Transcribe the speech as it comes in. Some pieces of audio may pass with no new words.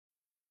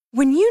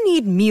When you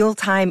need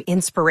mealtime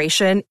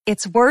inspiration,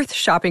 it's worth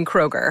shopping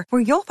Kroger,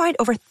 where you'll find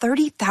over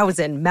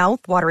 30,000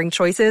 mouth-watering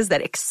choices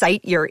that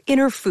excite your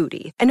inner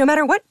foodie. And no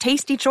matter what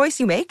tasty choice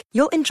you make,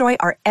 you'll enjoy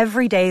our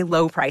everyday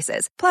low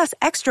prices, plus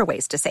extra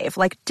ways to save,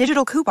 like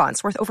digital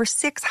coupons worth over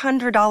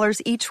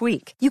 $600 each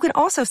week. You can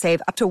also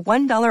save up to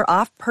 $1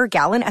 off per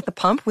gallon at the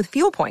pump with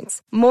fuel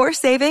points. More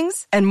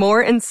savings and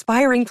more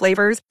inspiring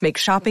flavors make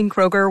shopping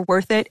Kroger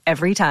worth it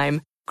every time.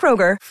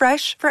 Kroger,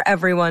 fresh for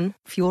everyone.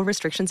 Fuel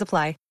restrictions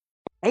apply.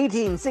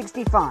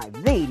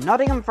 1865, the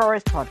Nottingham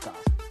Forest podcast,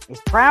 is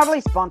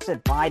proudly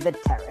sponsored by The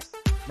Terrace,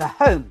 the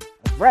home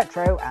of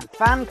retro and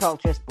fan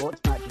culture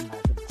sports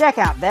merchandising. Check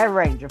out their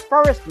range of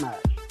Forest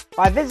merch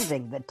by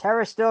visiting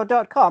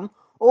theterracestore.com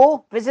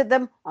or visit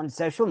them on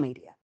social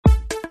media.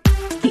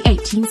 The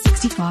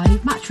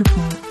 1865 Match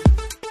Report.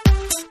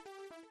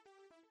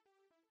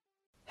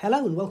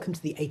 Hello and welcome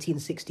to the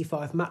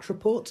 1865 Match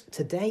Report.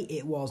 Today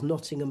it was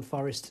Nottingham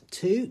Forest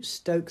 2,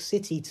 Stoke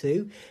City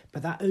 2,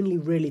 but that only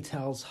really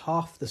tells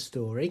half the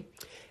story.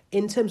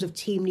 In terms of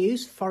team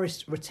news,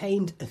 Forest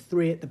retained a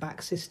 3 at the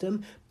back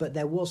system, but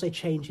there was a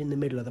change in the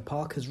middle of the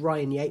park as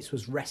Ryan Yates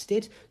was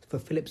rested for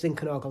Philip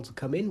Zinkernagel to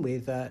come in,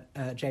 with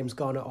James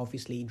Garner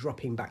obviously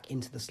dropping back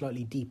into the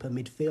slightly deeper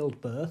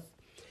midfield berth.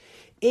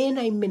 In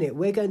a minute,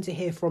 we're going to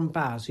hear from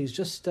Baz, who's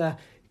just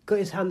got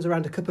his hands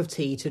around a cup of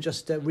tea to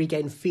just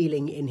regain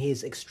feeling in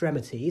his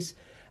extremities.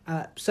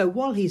 So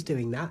while he's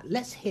doing that,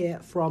 let's hear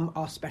from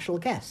our special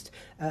guest.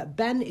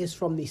 Ben is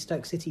from the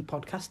Stoke City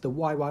podcast, the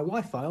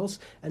YYY Files,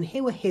 and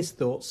here were his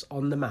thoughts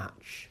on the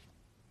match.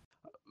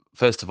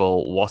 First of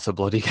all, what a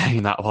bloody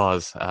game that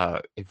was.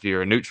 If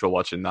you're a neutral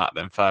watching that,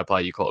 then fair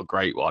play, you caught a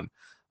great one.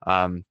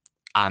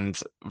 And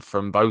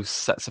from both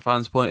sets of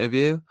fans' point of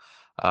view,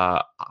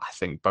 I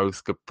think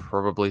both could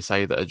probably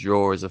say that a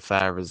draw is a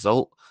fair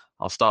result.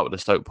 I'll start with the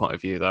Stoke point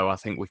of view, though. I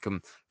think we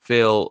can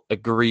feel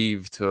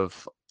aggrieved to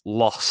have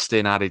lost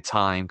in added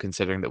time,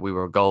 considering that we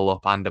were a goal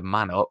up and a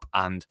man up,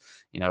 and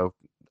an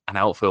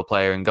outfield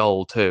player in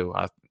goal too.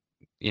 I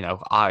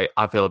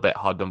feel a bit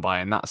hard done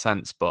by in that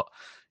sense, but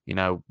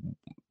Joe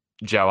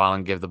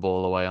Allen gave the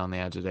ball away on the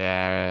edge of the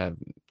area,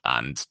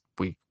 and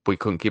we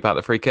couldn't keep out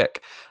the free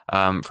kick.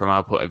 From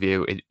our point of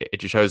view, it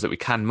just shows that we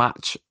can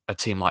match a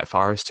team like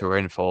Forest, who are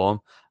in form,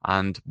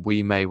 and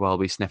we may well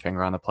be sniffing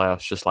around the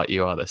playoffs just like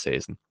you are this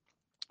season.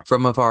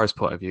 From a Forest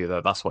point of view,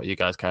 though, that's what you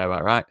guys care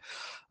about, right?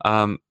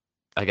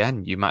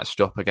 Again, you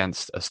matched up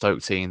against a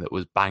Stoke team that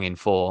was banging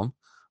form,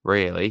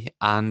 really,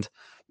 and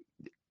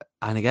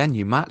again,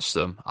 you matched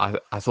them. I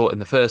thought in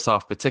the first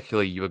half,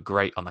 particularly, you were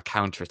great on the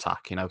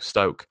counter-attack.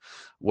 Stoke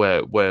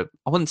were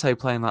I wouldn't say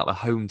playing like the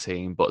home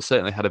team, but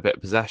certainly had a bit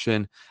of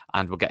possession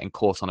and were getting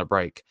caught on a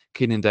break.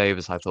 Keenan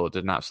Davis, I thought,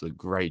 did an absolute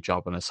great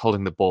job on us,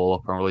 holding the ball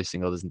up and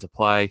releasing others into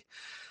play.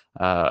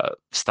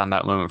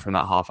 Standout moment from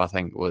that half, I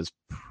think, was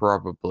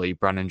probably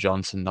Brennan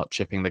Johnson not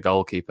chipping the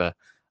goalkeeper,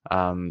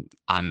 and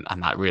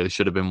that really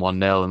should have been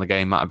 1-0, and the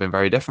game might have been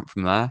very different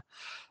from there.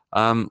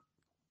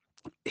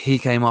 He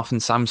came off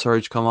and Sam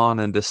Surridge come on,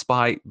 and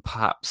despite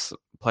perhaps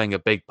playing a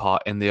big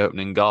part in the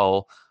opening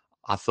goal,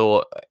 I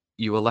thought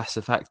you were less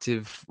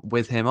effective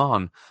with him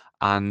on,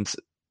 and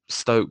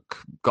Stoke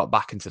got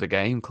back into the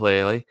game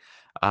clearly,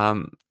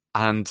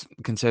 and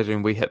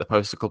considering we hit the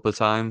post a couple of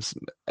times,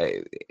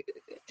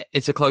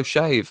 it's a close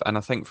shave. And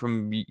I think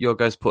from your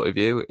guys' point of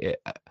view,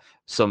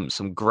 some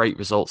great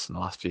results in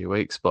the last few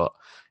weeks. But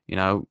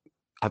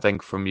I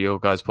think from your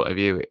guys' point of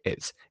view,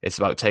 it's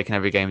about taking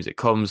every game as it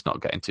comes,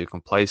 not getting too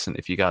complacent.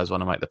 If you guys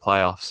want to make the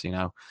playoffs,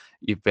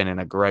 you've been in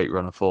a great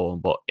run of form,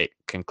 but it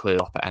can clear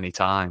up at any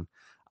time.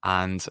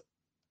 And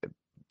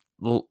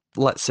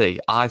let's see.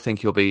 I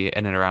think you'll be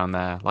in and around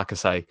there. Like I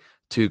say,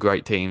 two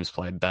great teams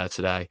played there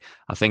today.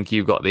 I think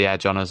you've got the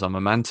edge on us on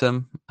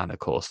momentum, and of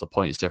course the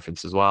points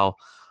difference as well.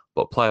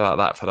 But play like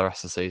that for the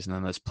rest of the season,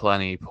 and there's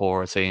plenty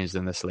poorer teams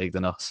in this league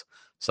than us.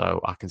 So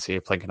I can see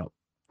you picking up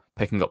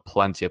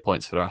plenty of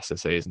points for the rest of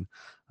the season.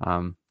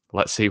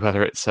 Let's see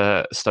whether it's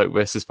Stoke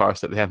versus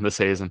Forest at the end of the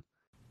season.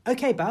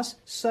 Okay, Baz,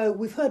 so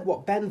we've heard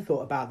what Ben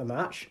thought about the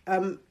match.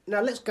 Now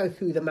let's go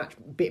through the match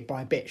bit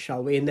by bit,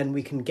 shall we? And then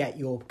we can get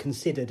your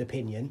considered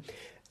opinion.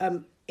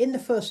 In the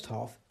first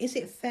half, is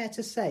it fair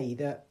to say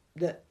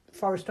that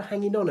Forest were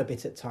hanging on a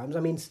bit at times? I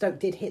mean, Stoke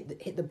did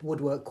hit the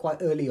woodwork quite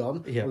early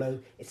on, although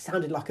it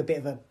sounded like a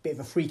bit of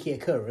a freaky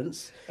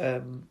occurrence.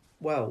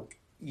 Well,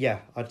 yeah,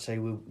 I'd say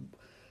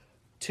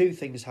two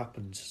things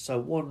happened. So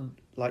one,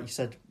 like you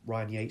said,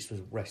 Ryan Yates was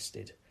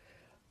rested.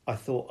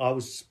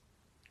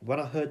 When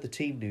I heard the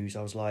team news,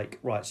 I was like,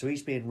 right, so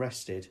he's being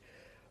rested.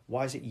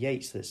 Why is it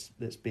Yates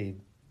that's being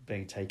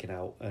taken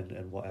out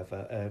and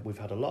whatever? We've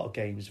had a lot of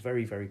games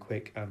very, very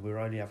quick, and we're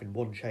only having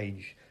one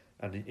change.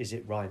 And is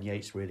it Ryan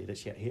Yates really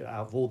that's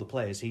out of all the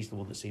players, he's the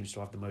one that seems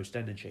to have the most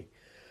energy?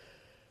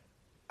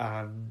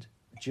 And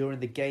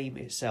during the game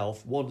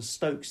itself,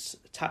 Stoke's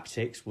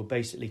tactics were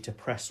basically to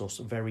press us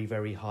very,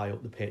 very high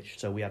up the pitch.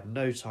 So we had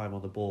no time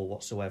on the ball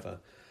whatsoever.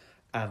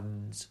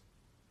 And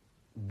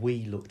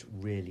we looked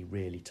really,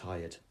 really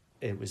tired.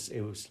 It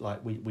was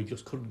like we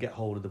just couldn't get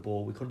hold of the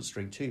ball. We couldn't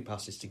string two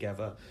passes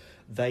together.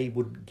 They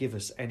wouldn't give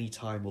us any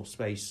time or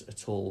space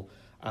at all,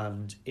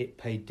 and it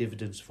paid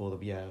dividends for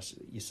them. Yeah, as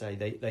you say,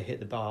 they hit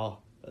the bar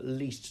at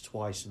least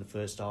twice in the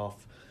first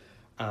half,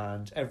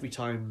 and every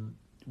time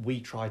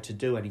we tried to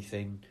do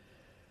anything,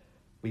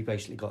 we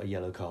basically got a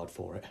yellow card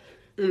for it.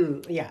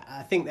 Yeah,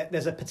 I think that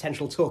there's a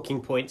potential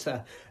talking point,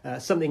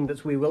 something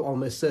that we will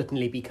almost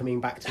certainly be coming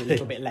back to a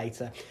little bit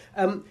later.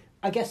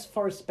 I guess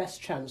Forest's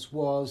best chance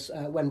was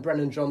when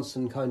Brennan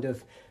Johnson kind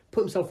of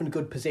put himself in a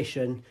good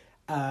position,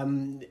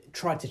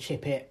 tried to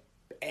chip it.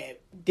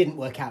 It didn't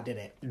work out, did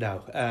it?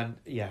 No, and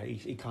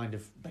he kind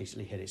of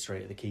basically hit it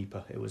straight at the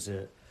keeper. It was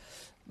a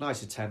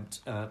nice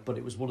attempt, but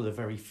it was one of the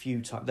very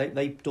few times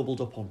they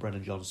doubled up on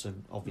Brennan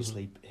Johnson,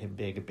 obviously him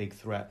being a big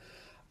threat,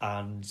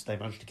 and they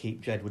managed to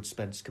keep Jedward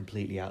Spence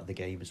completely out of the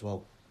game as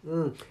well.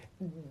 Do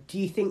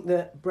you think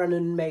that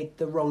Brennan made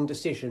the wrong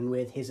decision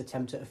with his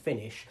attempt at a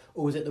finish,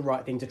 or was it the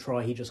right thing to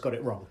try? He just got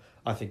it wrong.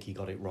 I think he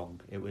got it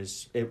wrong. It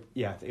was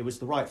the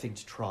right thing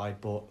to try,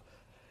 but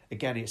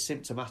again, it's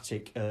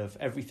symptomatic of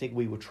everything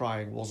we were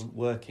trying wasn't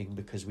working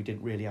because we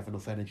didn't really have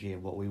enough energy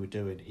in what we were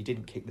doing. He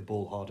didn't kick the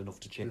ball hard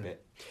enough to chip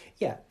it.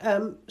 Yeah,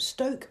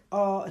 Stoke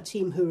are a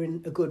team who are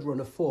in a good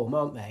run of form,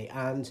 aren't they?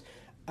 And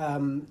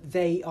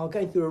they are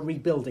going through a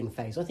rebuilding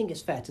phase. I think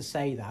it's fair to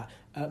say that.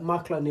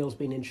 Michael O'Neill's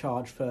been in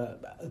charge for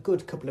a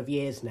good couple of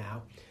years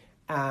now,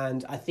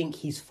 and I think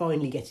he's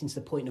finally getting to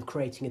the point of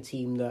creating a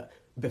team that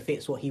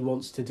befits what he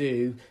wants to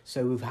do.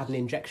 So we've had an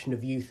injection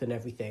of youth and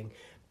everything.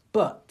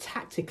 But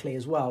tactically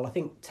as well, I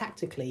think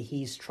tactically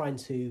he's trying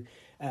to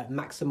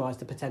maximise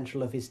the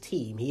potential of his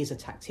team. He is a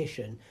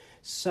tactician.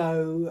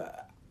 So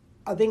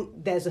I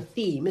think there's a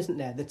theme, isn't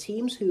there? The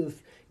teams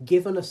who've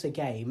given us a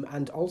game,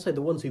 and also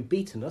the ones who've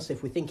beaten us,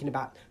 if we're thinking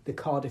about the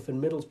Cardiff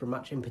and Middlesbrough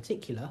matches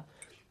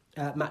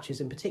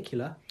in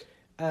particular,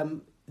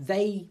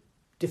 they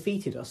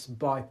defeated us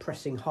by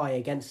pressing high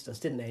against us,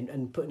 didn't they?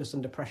 And putting us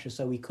under pressure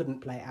so we couldn't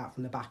play it out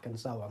from the back and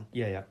so on.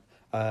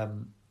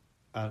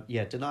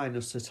 Denying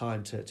us the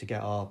time to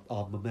get our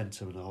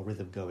momentum and our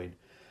rhythm going,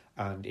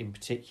 and in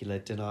particular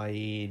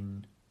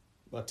denying.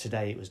 Well,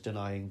 today it was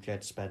denying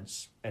Jed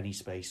Spence any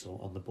space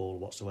on the ball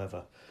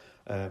whatsoever.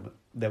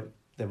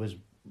 There was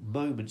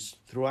moments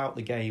throughout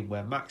the game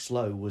where Max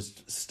Lowe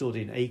was stood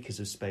in acres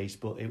of space,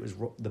 but it was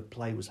the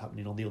play was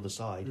happening on the other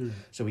side,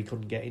 so we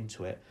couldn't get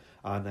into it.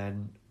 And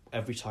then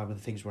every time when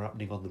things were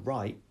happening on the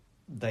right,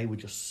 they were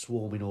just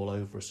swarming all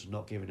over us and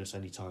not giving us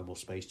any time or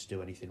space to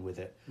do anything with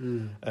it.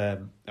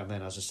 And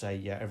then, as I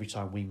say, every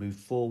time we moved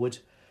forward,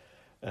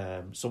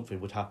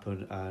 something would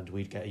happen and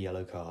we'd get a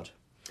yellow card.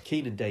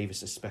 Keenan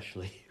Davis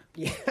especially.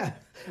 Yeah,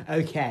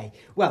 okay.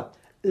 Well,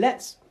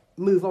 let's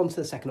move on to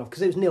the second half,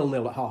 because it was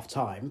 0-0 at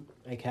half-time,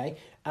 okay?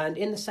 And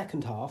in the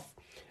second half,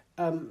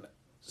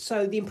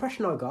 so the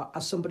impression I got,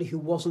 as somebody who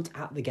wasn't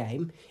at the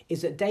game,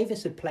 is that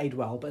Davis had played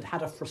well, but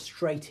had a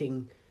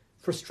frustrating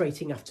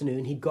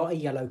afternoon. He'd got a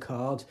yellow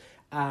card,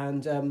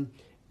 and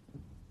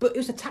but it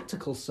was a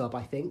tactical sub,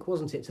 I think,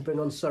 wasn't it, to bring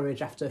on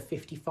Surridge after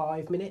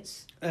 55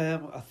 minutes? I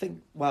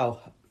think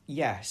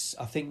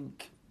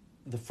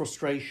the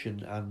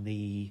frustration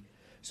and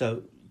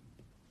so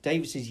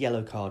Davis's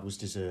yellow card was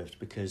deserved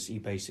because he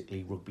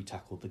basically rugby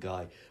tackled the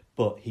guy,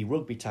 but he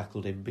rugby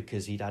tackled him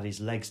because he'd had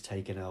his legs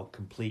taken out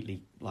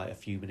completely like a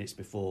few minutes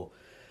before.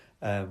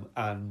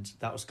 And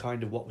that was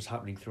kind of what was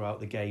happening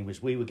throughout the game,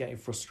 was we were getting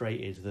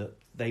frustrated that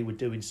they were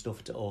doing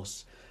stuff to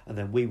us and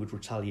then we would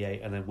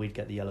retaliate and then we'd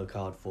get the yellow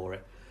card for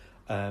it.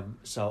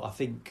 So I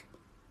think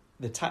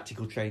the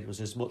tactical change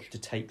was as much to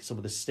take some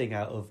of the sting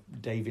out of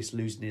Davis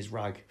losing his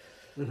rag,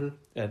 and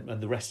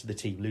the rest of the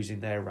team losing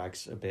their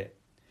rags a bit.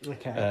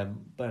 Okay.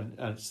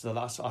 And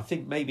so I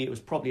think maybe it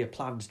was probably a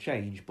planned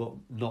change, but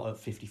not at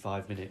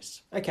 55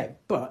 minutes. Okay,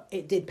 but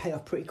it did pay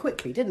off pretty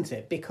quickly, didn't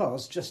it?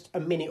 Because just a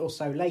minute or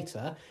so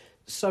later,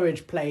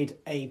 Surridge played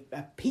a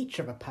peach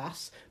of a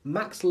pass.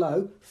 Max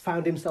Lowe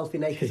found himself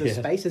in acres of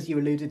space, as you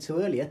alluded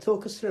to earlier.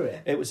 Talk us through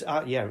it. It was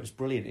it was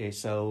brilliant here.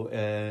 So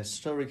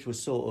Surridge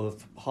was sort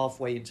of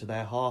halfway into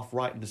their half,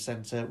 right in the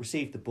centre,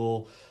 received the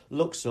ball,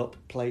 looks up,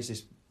 plays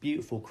this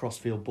beautiful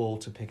crossfield ball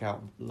to pick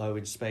out Lowe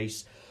in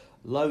space.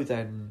 Lowe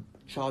then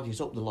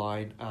charges up the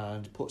line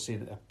and puts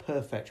in a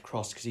perfect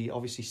cross because he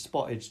obviously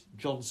spotted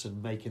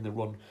Johnson making the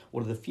run.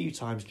 One of the few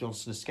times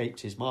Johnson escaped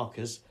his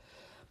markers,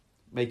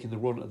 making the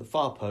run at the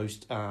far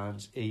post,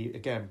 and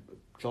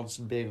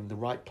Johnson being in the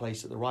right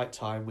place at the right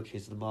time, which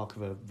is the mark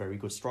of a very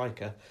good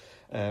striker,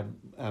 and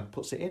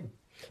puts it in.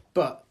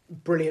 But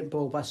brilliant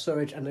ball by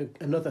Surridge and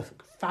another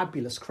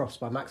fabulous cross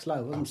by Max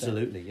Lowe, wasn't it?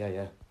 Absolutely,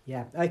 yeah.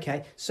 Yeah,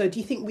 okay. So do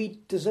you think we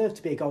deserved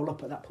to be a goal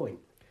up at that point?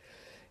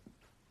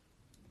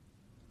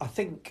 I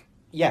think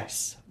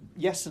yes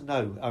and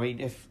no. I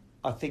mean,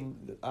 I think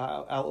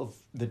out of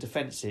the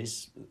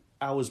defences,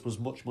 ours was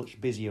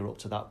much busier up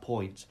to that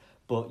point.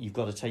 But you've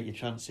got to take your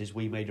chances.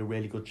 We made a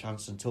really good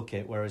chance and took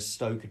it, whereas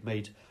Stoke had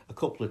made a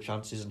couple of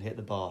chances and hit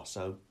the bar.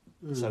 So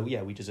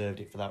we deserved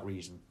it for that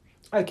reason.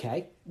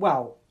 Okay,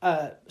 well,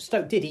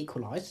 Stoke did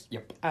equalise.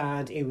 Yep.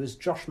 And it was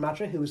Josh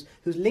Madra who was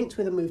linked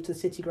with a move to the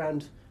City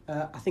Ground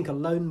I think, a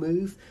loan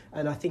move,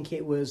 and I think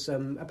it was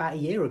about a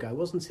year ago,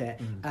 wasn't it?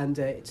 And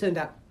it turned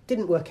out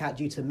didn't work out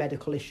due to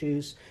medical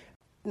issues.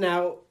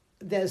 Now,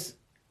 there's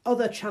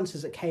other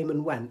chances that came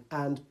and went,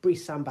 and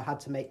Brice Samba had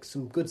to make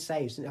some good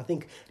saves. And I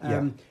think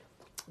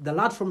the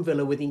lad from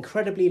Villa with the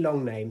incredibly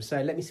long name,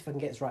 so let me see if I can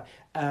get this right,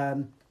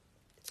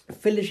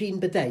 Philogene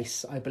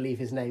Bedace, I believe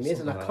his name is,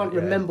 and I can't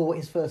remember what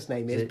his first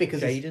name is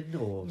because Jaden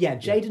or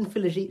Jaden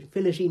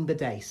Philogene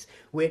Bedace,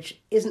 which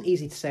isn't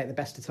easy to say at the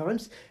best of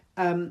times.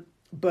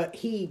 But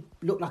he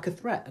looked like a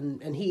threat,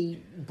 and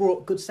he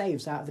brought good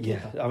saves out of the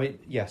keeper. I mean,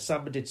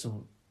 Samba did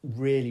some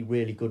really,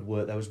 really good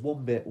work. There was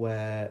one bit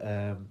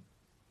where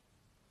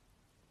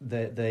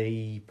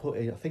they put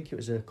in, I think it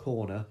was a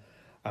corner,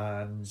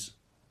 and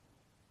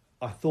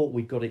I thought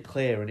we got it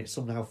clear, and it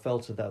somehow fell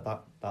to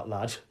that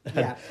lad.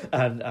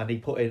 And he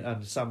put in,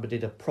 and Samba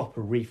did a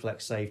proper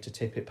reflex save to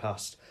tip it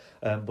past.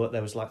 But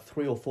there was like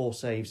 3 or 4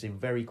 saves in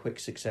very quick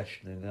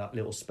succession in that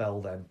little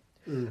spell then.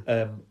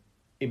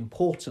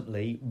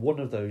 Importantly, one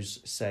of those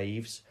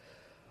saves,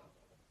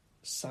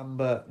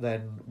 Samba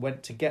then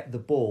went to get the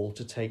ball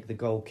to take the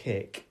goal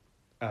kick,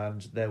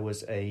 and there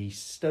was a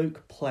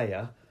Stoke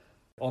player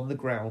on the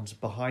ground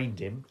behind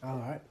him,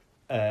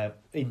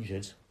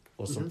 injured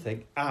or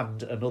something,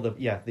 and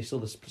this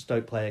other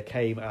Stoke player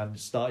came and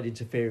started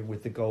interfering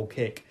with the goal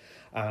kick,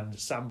 and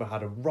Samba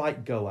had a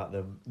right go at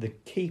them.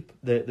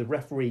 The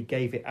referee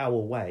gave it our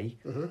way.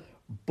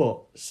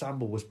 But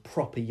Samba was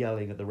proper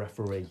yelling at the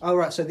referee. Oh,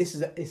 right. So this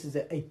is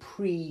a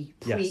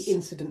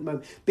pre-incident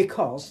moment.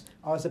 Because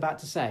I was about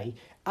to say,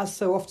 as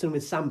so often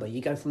with Samba,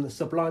 you go from the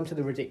sublime to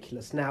the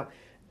ridiculous. Now,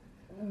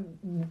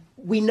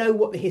 we know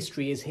what the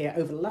history is here.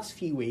 Over the last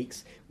few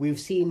weeks, we've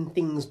seen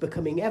things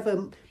becoming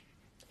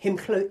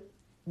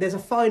there's a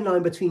fine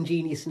line between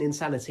genius and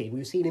insanity.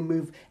 We've seen him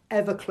move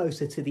ever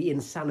closer to the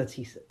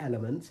insanity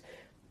element.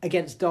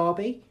 Against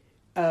Derby,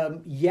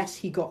 yes,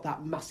 he got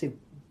that massive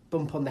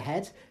bump on the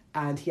head,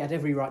 and he had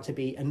every right to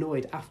be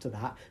annoyed after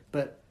that.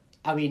 But,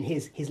 I mean,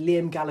 his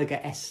Liam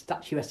Gallagher-esque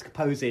statuesque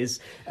poses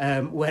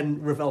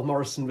when Ravel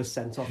Morrison was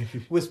sent off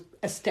was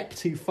a step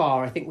too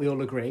far, I think we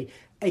all agree.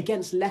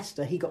 Against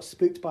Leicester, he got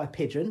spooked by a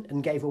pigeon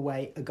and gave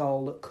away a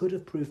goal that could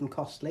have proven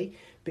costly,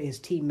 but his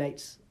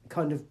teammates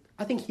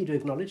I think he'd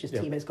acknowledge his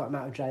teammates got him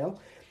out of jail.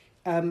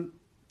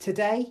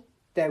 Today,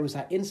 there was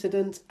that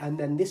incident, and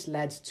then this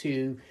led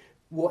to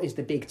what is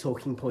the big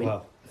talking point.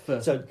 Wow.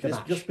 So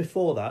just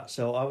before that,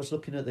 so I was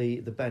looking at the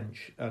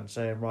bench and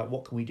saying, right,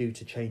 what can we do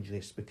to change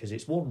this? Because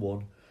it's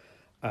 1-1,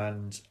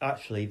 and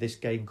actually this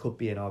game could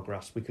be in our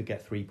grasp. We could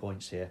get 3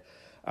 points here.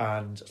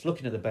 And I was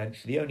looking at the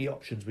bench. The only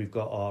options we've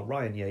got are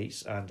Ryan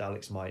Yates and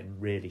Alex Mighton,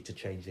 really, to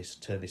change this,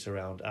 turn this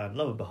around. And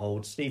lo and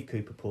behold, Steve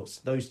Cooper puts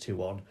those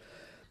two on.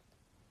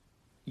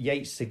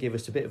 Yates to give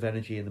us a bit of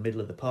energy in the middle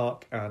of the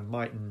park, and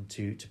Mighton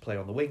to play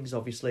on the wings,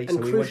 obviously. And so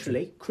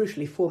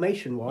crucially,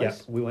 formation-wise... Yeah,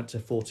 we went to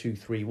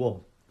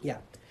 4-2-3-1. Yeah.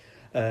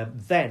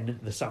 Then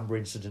the Samba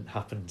incident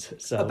happened.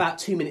 So about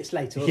 2 minutes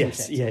later, wasn't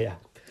it? Yeah.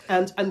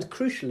 And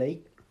crucially,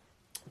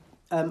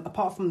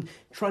 apart from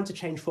trying to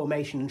change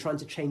formation and trying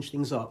to change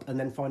things up and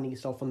then finding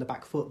yourself on the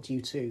back foot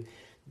due to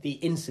the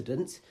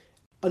incident,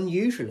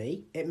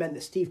 unusually, it meant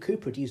that Steve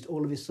Cooper had used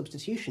all of his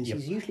substitutions. Yep.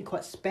 He's usually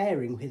quite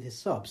sparing with his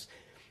subs.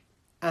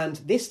 And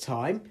this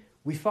time,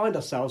 we find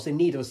ourselves in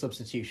need of a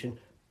substitution.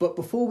 But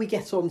before we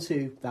get on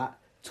to that,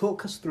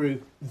 talk us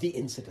through the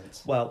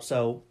incident. Well,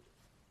 so,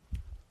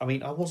 I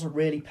mean, I wasn't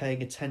really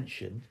paying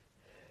attention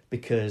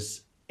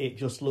because it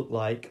just looked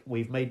like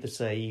we've made the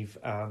save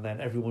and then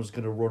everyone's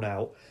going to run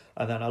out.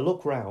 And then I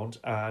look round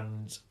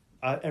and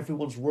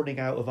everyone's running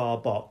out of our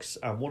box,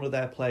 and one of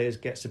their players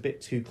gets a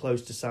bit too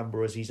close to Samba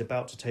as he's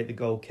about to take the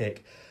goal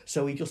kick.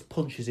 So he just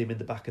punches him in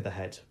the back of the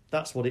head.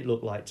 That's what it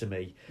looked like to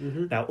me.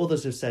 Mm-hmm. Now,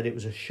 others have said it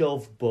was a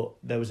shove, but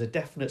there was a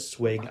definite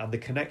swing and the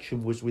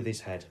connection was with his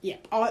head. Yeah,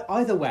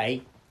 either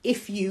way,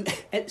 if you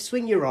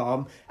swing your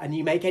arm and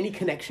you make any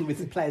connection with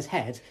the player's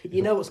head,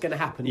 you know what's going to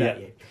happen,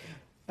 don't you?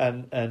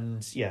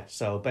 And yeah,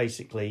 so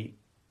basically,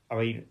 I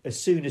mean, as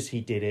soon as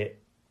he did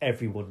it,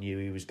 everyone knew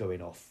he was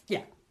going off.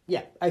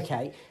 Yeah,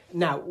 okay.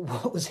 Now,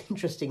 what was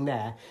interesting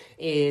there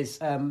is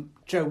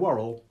Joe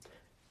Worrell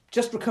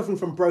just recovering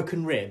from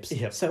broken ribs.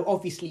 Yep. So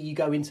obviously you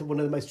go into one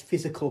of the most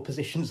physical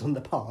positions on the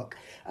park.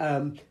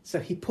 So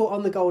he put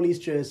on the goalie's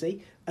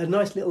jersey. A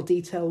nice little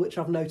detail which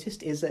I've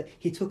noticed is that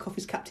he took off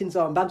his captain's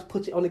armband,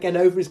 put it on again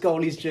over his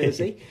goalie's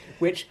jersey,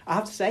 which I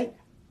have to say,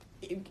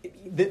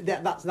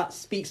 that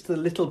speaks to the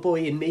little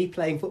boy in me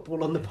playing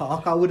football on the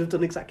park. I would have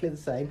done exactly the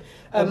same.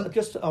 I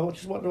just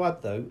want to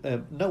add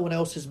though, no one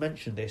else has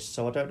mentioned this,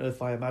 so I don't know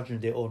if I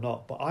imagined it or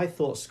not, but I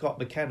thought Scott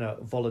McKenna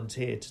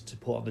volunteered to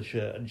put on the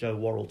shirt and Joe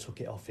Worrell took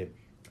it off him.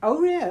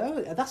 Oh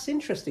yeah, that's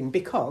interesting,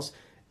 because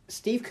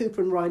Steve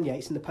Cooper and Ryan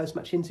Yates in the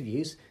post-match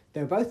interviews, they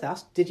were both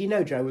asked, did you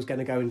know Joe was going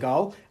to go in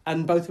goal?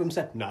 And both of them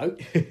said no.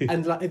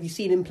 And like, have you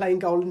seen him playing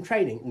goal in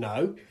training?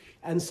 No.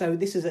 And so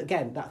this is,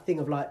 again, that thing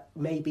of like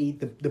maybe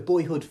the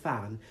boyhood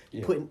fan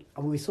putting...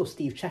 I mean, we saw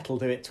Steve Chettle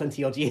do it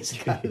 20-odd years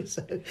ago.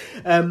 So,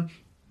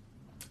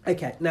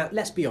 okay, now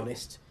let's be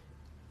honest.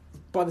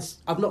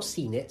 I've not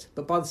seen it,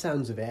 but by the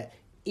sounds of it,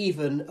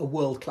 even a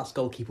world-class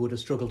goalkeeper would have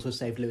struggled to have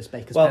saved Lewis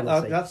Baker's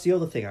penalty. That's the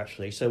other thing,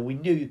 actually. So we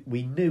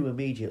knew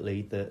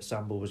immediately that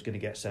Sambal was going to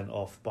get sent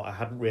off, but I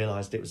hadn't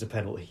realised it was a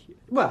penalty.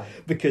 Well,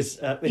 because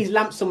he's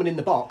lamped someone in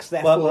the box,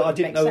 therefore well, I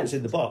didn't know it was sense.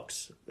 in the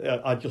box.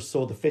 I just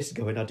saw the fist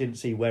going. I didn't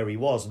see where he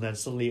was, and then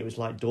suddenly it was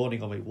like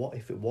dawning on me, what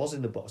if it was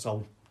in the box?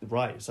 Oh,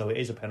 right, so it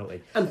is a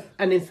penalty. And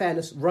in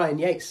fairness, Ryan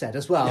Yates said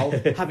as well,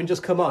 having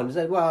just come on, he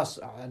said, well,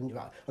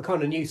 I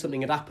kind of knew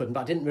something had happened, but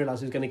I didn't realise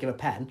he was going to give a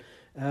pen.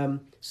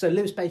 So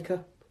Lewis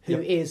Baker, who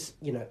is,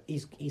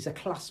 he's a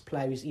class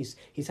player.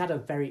 He's had a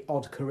very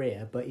odd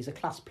career, but he's a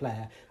class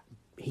player.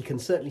 He can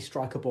certainly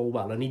strike a ball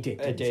well, and he did.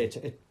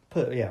 It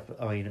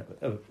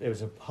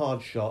was a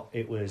hard shot.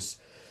 It was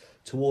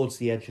towards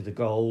the edge of the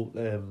goal.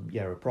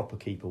 A proper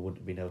keeper wouldn't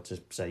have been able to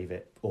save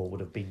it, or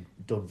would have been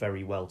done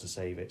very well to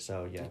save it.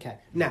 So yeah, okay.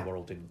 Now,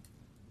 Worrell didn't.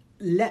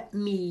 Let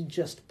me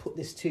just put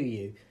this to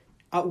you: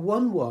 at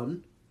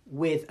 1-1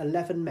 with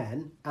 11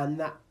 men and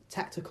that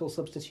tactical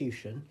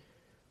substitution,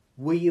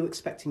 were you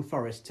expecting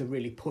Forest to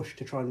really push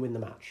to try and win the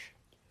match?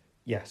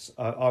 Yes,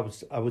 I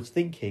was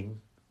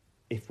thinking,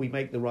 if we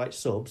make the right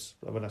subs,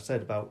 when I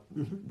said about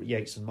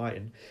Yates and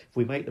Mighton, if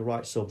we make the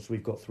right subs,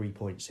 we've got 3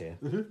 points here.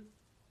 Mm-hmm.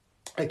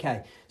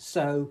 Okay,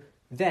 so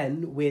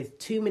then with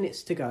 2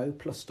 minutes to go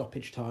plus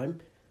stoppage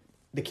time,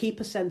 the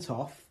keeper sent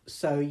off,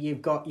 so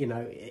you've got,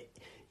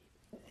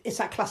 it's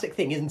that classic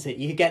thing, isn't it?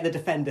 You get the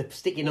defender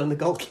sticking on the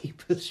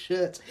goalkeeper's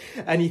shirt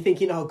and you're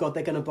thinking, oh God,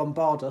 they're going to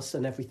bombard us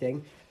and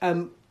everything.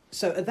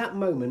 So at that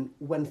moment,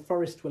 when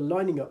Forest were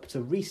lining up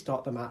to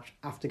restart the match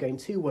after going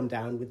 2-1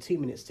 down with 2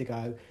 minutes to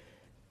go,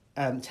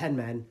 10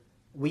 men,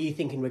 were you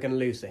thinking we're going to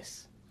lose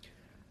this?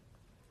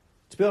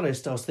 To be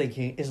honest, I was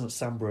thinking, isn't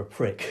Samba a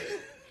prick?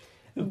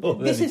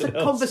 This is a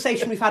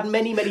conversation we've had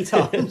many, many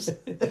times.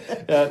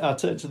 I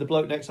turned to the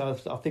bloke next to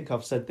I think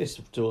I've said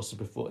this to us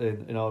before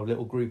in our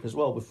little group as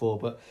well before,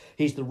 but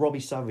he's the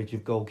Robbie Savage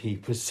of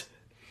goalkeepers.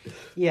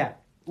 Yeah,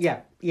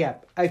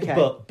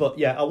 okay. But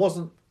yeah, I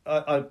wasn't...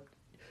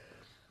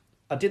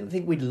 I didn't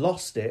think we'd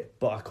lost it,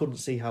 but I couldn't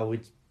see how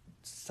we'd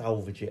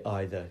salvage it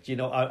either. Do you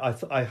know,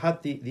 I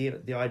had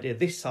the idea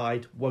this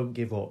side won't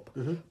give up,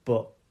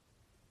 but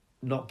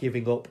not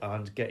giving up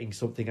and getting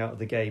something out of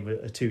the game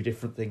are two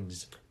different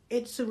things.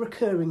 It's a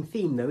recurring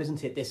theme, though,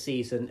 isn't it, this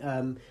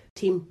season?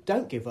 Team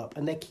don't give up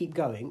and they keep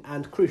going,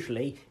 and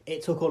crucially,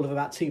 it took all of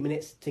about 2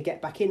 minutes to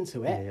get back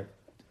into it. Yeah.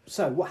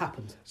 So, what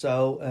happened?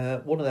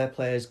 So, one of their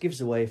players gives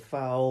away a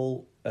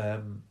foul...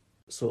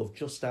 sort of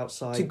just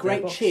outside. To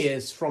great box.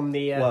 cheers from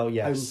the home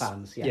yes.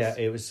 fans. Yes.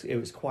 Yeah, it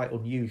was quite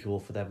unusual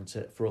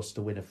for us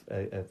to win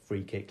a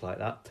free kick like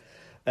that.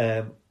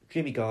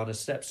 Jimmy Garner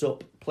steps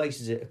up,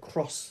 places it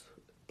across,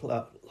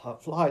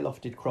 high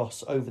lofted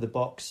cross over the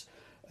box.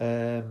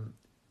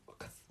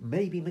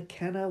 Maybe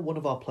McKenna, one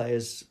of our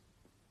players,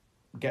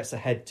 gets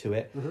ahead to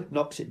it,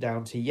 knocks it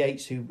down to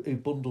Yates, who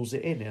bundles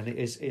it in, and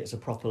it's a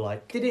proper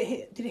like. Did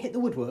it hit the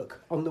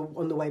woodwork on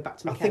the way back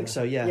to McKenna? I think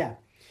so. Yeah. Yeah.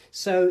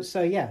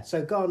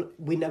 So Garner,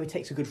 we know he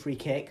takes a good free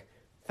kick.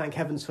 Thank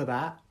heavens for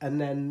that. And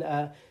then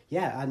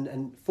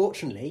and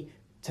fortunately,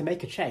 to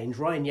make a change,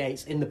 Ryan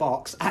Yates in the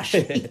box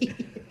actually.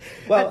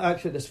 Well,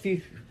 actually, there's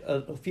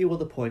a few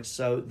other points.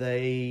 So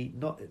the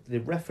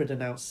ref had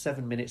announced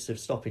 7 minutes of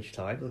stoppage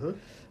time,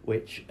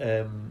 which,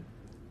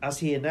 as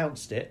he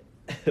announced it,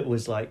 it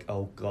was like,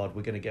 oh God,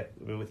 we're going to get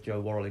with Joe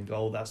Worrell in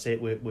goal. That's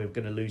it. We're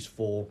going to lose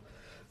four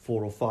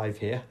or five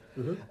here.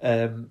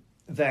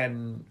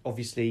 Then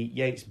obviously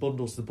Yates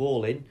bundles the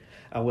ball in,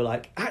 and we're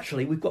like,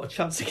 actually, we've got a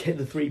chance to get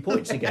the 3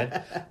 points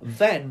again.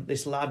 Then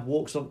this lad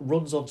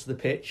runs onto the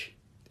pitch,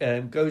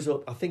 goes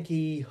up. I think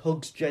he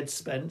hugs Jed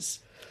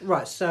Spence.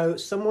 Right, so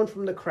someone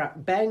from the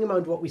crowd, bearing in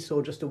mind what we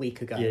saw just a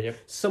week ago,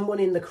 someone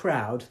in the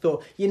crowd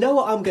thought, you know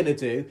what I'm going to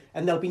do,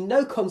 and there'll be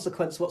no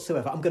consequence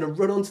whatsoever. I'm going to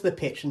run onto the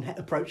pitch and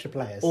approach the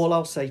players. All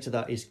I'll say to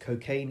that is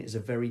cocaine is a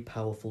very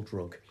powerful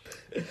drug.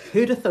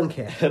 Who'd have thunk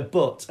it?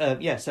 But,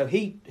 so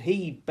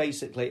he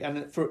basically,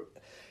 and for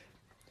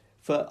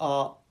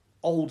our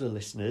older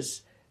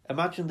listeners,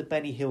 imagine the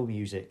Benny Hill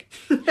music,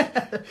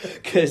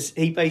 because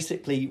he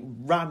basically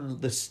ran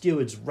the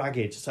stewards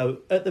ragged. So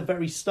at the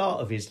very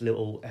start of his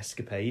little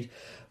escapade,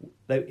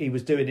 he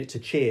was doing it to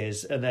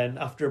cheers, and then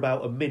after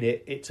about a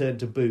minute, it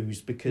turned to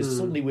boos, because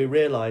suddenly we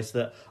realised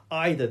that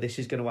either this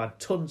is going to add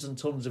tons and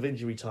tons of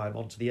injury time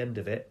onto the end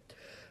of it,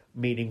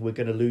 meaning we're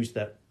going to lose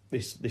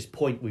this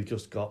point we've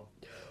just got,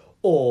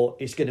 or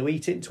it's going to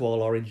eat into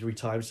all our injury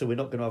time, so we're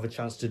not going to have a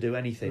chance to do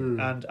anything.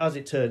 And as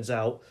it turns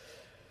out,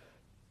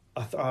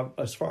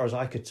 as far as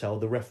I could tell,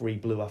 the referee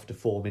blew after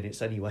 4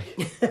 minutes anyway.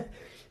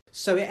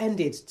 So it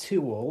ended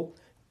 2-2.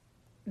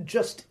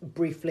 Just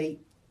briefly,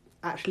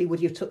 actually,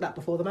 would you have took that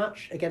before the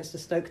match against a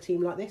Stoke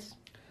team like this?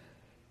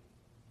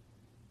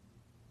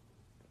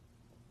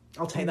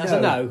 I'll take that as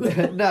a no.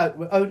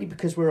 No, only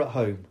because we're at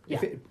home.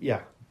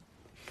 Yeah.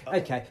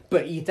 Okay,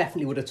 but you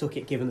definitely would have took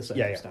it given the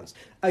circumstance.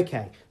 Yeah.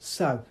 Okay,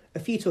 so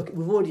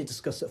we've already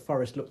discussed that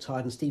Forest looked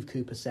tired, and Steve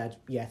Cooper said,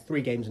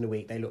 3 games in a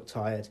week, they look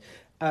tired.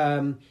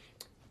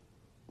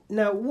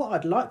 Now, what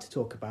I'd like to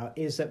talk about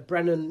is that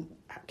Brennan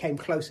came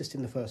closest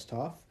in the first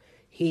half.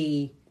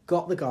 He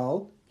got the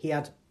goal. He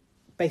had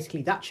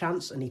basically that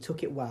chance and he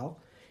took it well.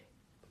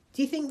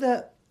 Do you think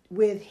that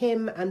with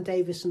him and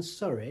Davis and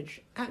Surridge,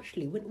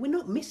 actually, we're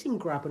not missing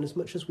Grabban as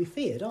much as we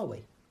feared, are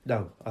we?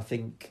 No, I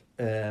think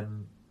it's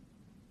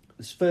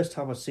the first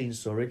time I've seen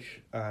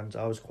Surridge, and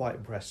I was quite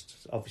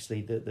impressed.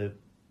 Obviously, the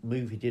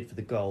move he did for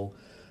the goal,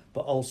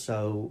 but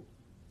also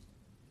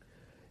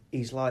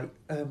he's like,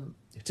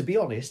 to be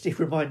honest, he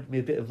reminded me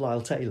a bit of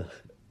Lyle Taylor.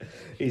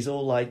 He's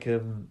all like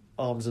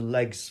arms and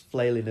legs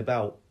flailing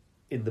about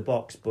in the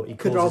box, but he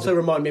could also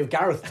remind me of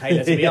Gareth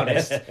Taylor, to be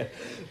honest.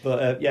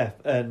 But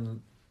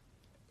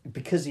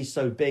because he's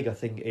so big, I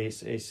think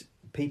it's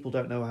people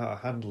don't know how to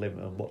handle him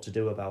and what to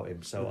do about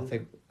him. So I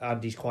think,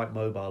 and he's quite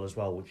mobile as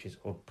well, which is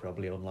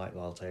probably unlike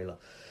Lyle Taylor.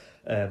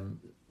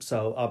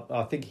 So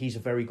I think he's a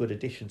very good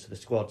addition to the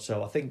squad.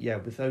 So I think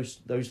with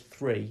those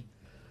three,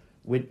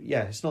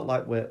 it's not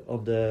like we're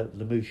under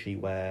Lamouchi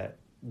where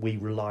we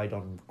relied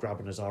on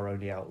Grabban as our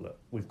only outlet.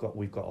 We've got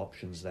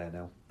options there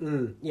now.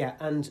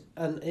 And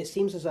it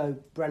seems as though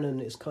Brennan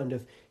is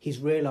he's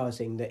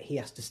realising that he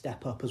has to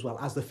step up as well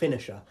as the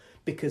finisher,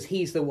 because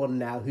he's the one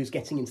now who's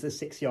getting into the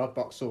 6-yard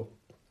box.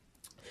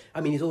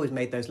 He's always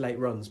made those late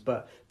runs,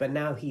 but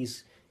now he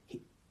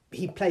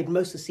played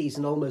most of the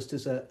season almost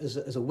as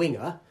a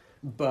winger,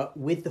 but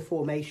with the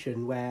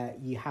formation where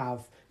you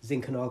have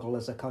Zinkernagel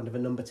as a kind of a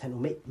number 10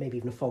 or maybe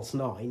even a false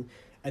 9,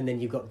 and then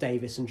you've got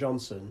Davis and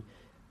Johnson.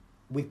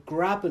 With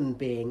Grabban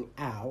being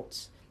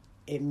out,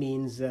 it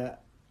means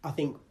that I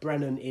think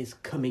Brennan is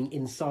coming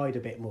inside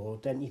a bit more,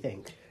 don't you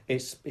think?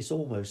 It's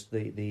almost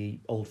the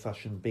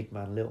old-fashioned big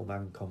man, little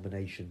man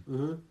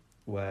combination,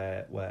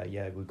 where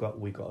we've got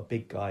a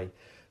big guy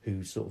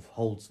who sort of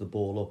holds the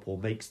ball up or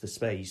makes the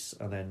space,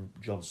 and then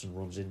Johnson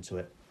runs into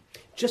it.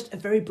 Just a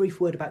very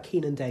brief word about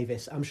Keinan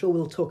Davis. I'm sure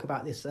we'll talk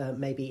about this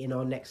maybe in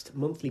our next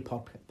monthly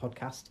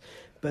podcast,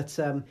 but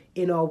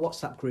in our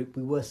WhatsApp group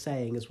we were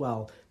saying as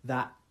well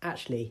that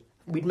actually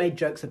we'd made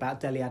jokes about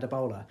Dele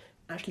Adebola.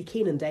 Actually,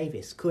 Keinan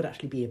Davis could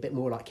actually be a bit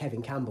more like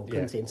Kevin Campbell,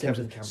 couldn't he? In terms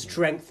of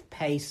strength,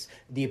 pace,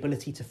 the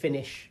ability to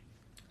finish.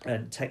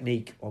 And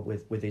technique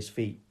with his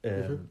feet.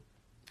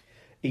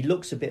 He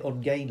looks a bit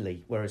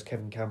ungainly, whereas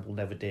Kevin Campbell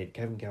never did.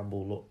 Kevin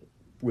Campbell looked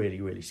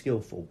really, really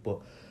skillful,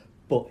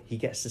 but he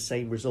gets the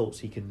same results.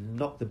 He can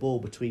knock the ball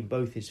between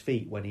both his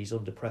feet when he's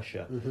under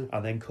pressure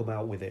and then come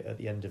out with it at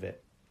the end of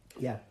it.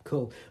 Yeah,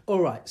 cool.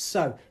 All right,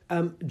 so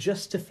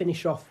just to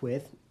finish off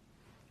with,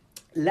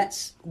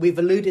 we've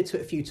alluded to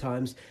it a few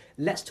times.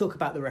 Let's talk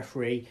about the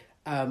referee.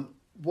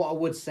 What I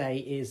would say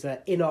is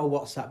in our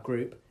WhatsApp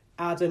group,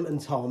 Adam and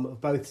Tom have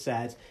both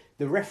said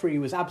the referee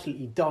was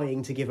absolutely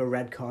dying to give a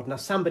red card. Now,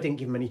 Samba didn't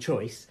give him any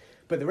choice,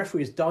 but the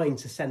referee was dying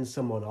to send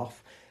someone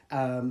off.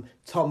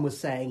 Tom was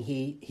saying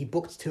he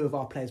booked 2 of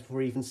our players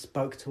before he even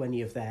spoke to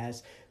any of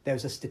theirs. There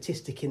was a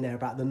statistic in there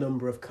about the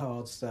number of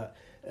cards that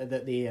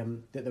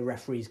the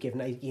referee's given.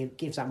 He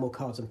gives out more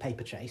cards than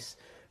Paper Chase.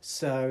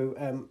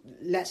 So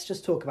let's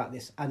just talk about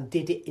this. And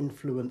did it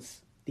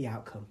influence the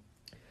outcome?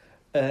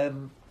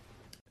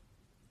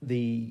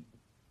 The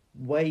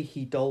way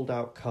he doled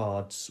out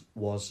cards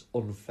was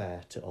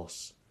unfair to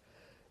us.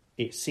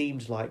 It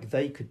seemed like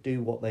they could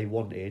do what they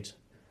wanted,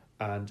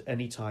 and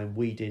anytime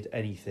we did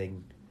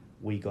anything,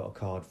 we got a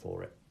card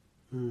for it.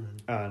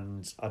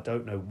 And I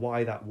don't know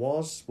why that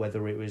was,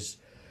 whether it was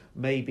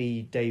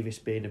maybe Davis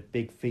being a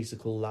big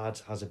physical lad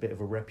has a bit of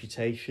a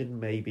reputation,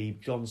 maybe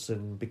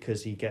Johnson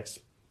because he gets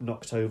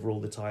knocked over all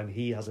the time,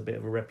 he has a bit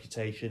of a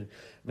reputation,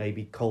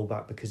 maybe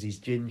Colback because he's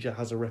ginger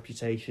has a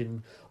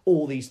reputation.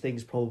 All these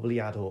things probably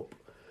add up,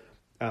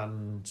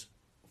 and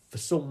for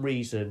some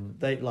reason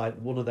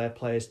one of their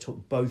players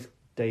took both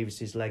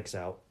Davis's legs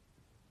out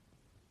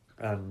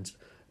and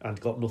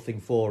got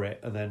nothing for it,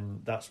 and then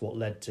that's what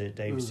led to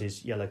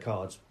Davis's yellow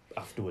cards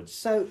afterwards.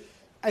 So,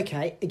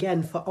 okay,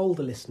 again, for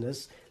older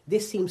listeners,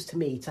 this seems to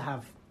me to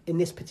have, in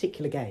this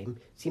particular game,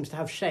 seems to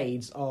have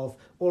shades of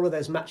all of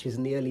those matches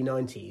in the early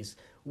 90s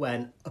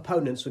when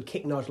opponents would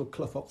kick Nigel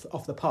Clough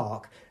off the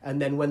park,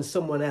 and then when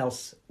someone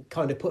else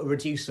kind of put a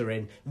reducer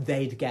in,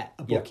 they'd get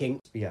a booking.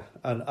 Yeah,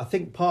 and I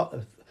think part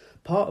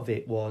of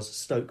it was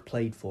Stoke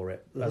played for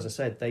it. As I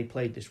said, they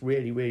played this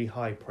really, really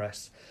high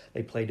press.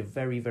 They played a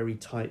very, very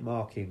tight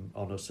marking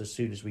on us as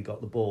soon as we got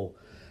the ball.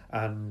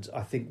 And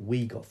I think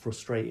we got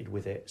frustrated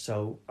with it.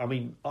 So, I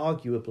mean,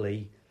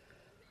 arguably,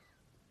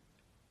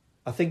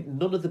 I think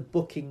none of the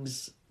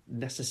bookings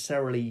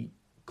necessarily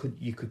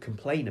you could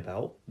complain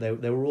about. They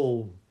were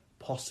all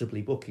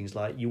possibly bookings.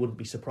 Like, you wouldn't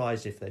be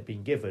surprised if they'd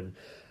been given.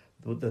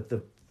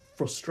 The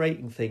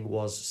frustrating thing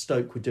was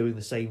Stoke were doing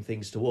the same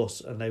things to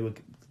us, and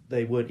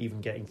they weren't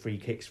even getting free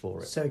kicks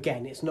for it. So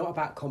again, it's not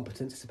about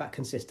competence, it's about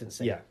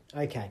consistency. Yeah.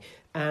 Okay.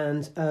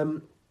 And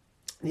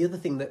the other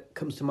thing that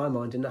comes to my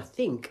mind, and I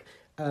think,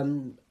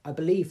 I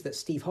believe that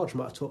Steve Hodge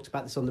might have talked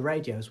about this on the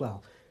radio as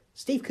well.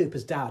 Steve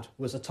Cooper's dad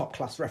was a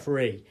top-class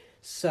referee.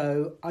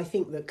 So I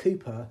think that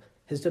Cooper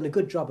has done a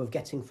good job of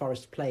getting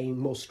Forest playing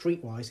more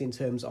streetwise in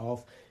terms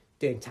of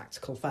doing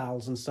tactical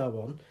fouls and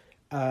so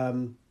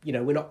on.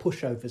 We're not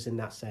pushovers in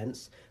that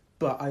sense.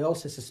 But I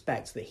also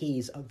suspect that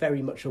he's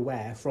very much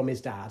aware from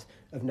his dad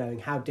of knowing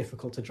how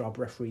difficult a job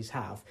referees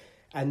have.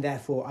 And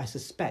therefore, I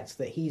suspect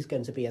that he's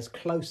going to be as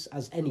close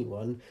as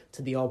anyone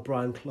to the old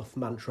Brian Clough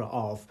mantra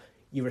of,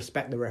 you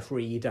respect the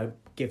referee, you don't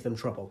give them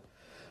trouble.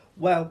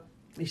 Well,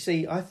 you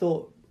see, I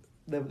thought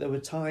there were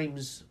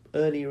times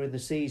earlier in the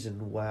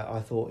season where I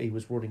thought he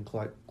was running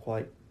quite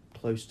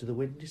close to the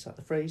wind, is that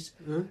the phrase?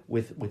 Mm-hmm.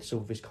 With some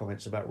of his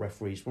comments about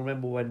referees.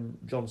 Remember when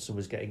Johnson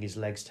was getting his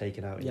legs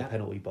taken out in the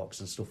penalty box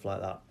and stuff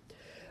like that?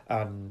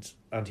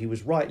 And he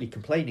was rightly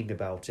complaining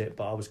about it,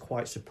 but I was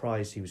quite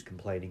surprised he was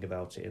complaining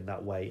about it in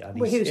that way.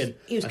 And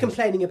he was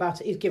complaining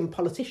about it. He's giving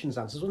politicians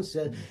answers. Once he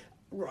said,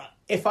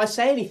 if I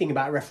say anything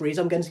about referees,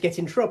 I'm going to get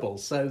in trouble.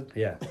 So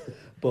yeah,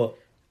 but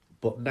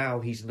now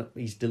he's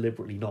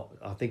deliberately not.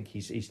 I think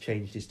he's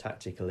changed his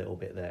tactic a little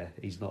bit there.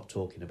 He's not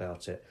talking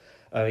about it.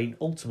 I mean,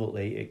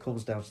 ultimately, it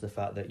comes down to the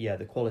fact that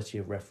the quality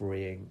of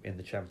refereeing in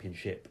the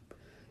Championship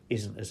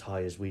isn't as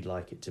high as we'd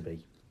like it to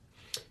be.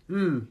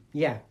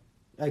 Yeah.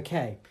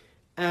 Okay.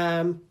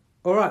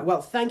 All right.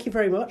 Well, thank you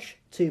very much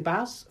to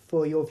Baz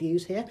for your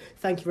views here.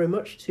 Thank you very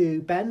much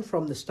to Ben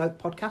from the Stoke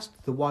podcast,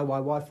 the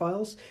YYY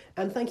Files.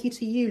 And thank you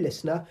to you,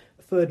 listener,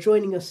 for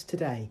joining us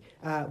today.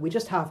 We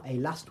just have a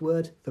last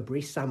word for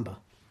Brice Samba.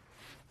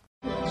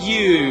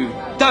 You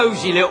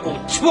dozy little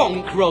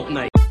twonk,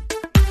 Rodney.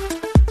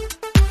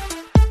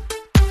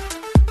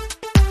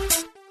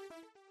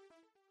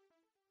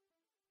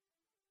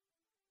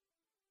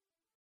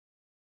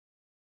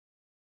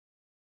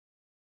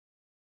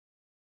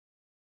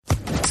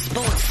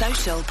 Sports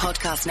Social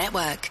Podcast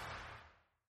Network.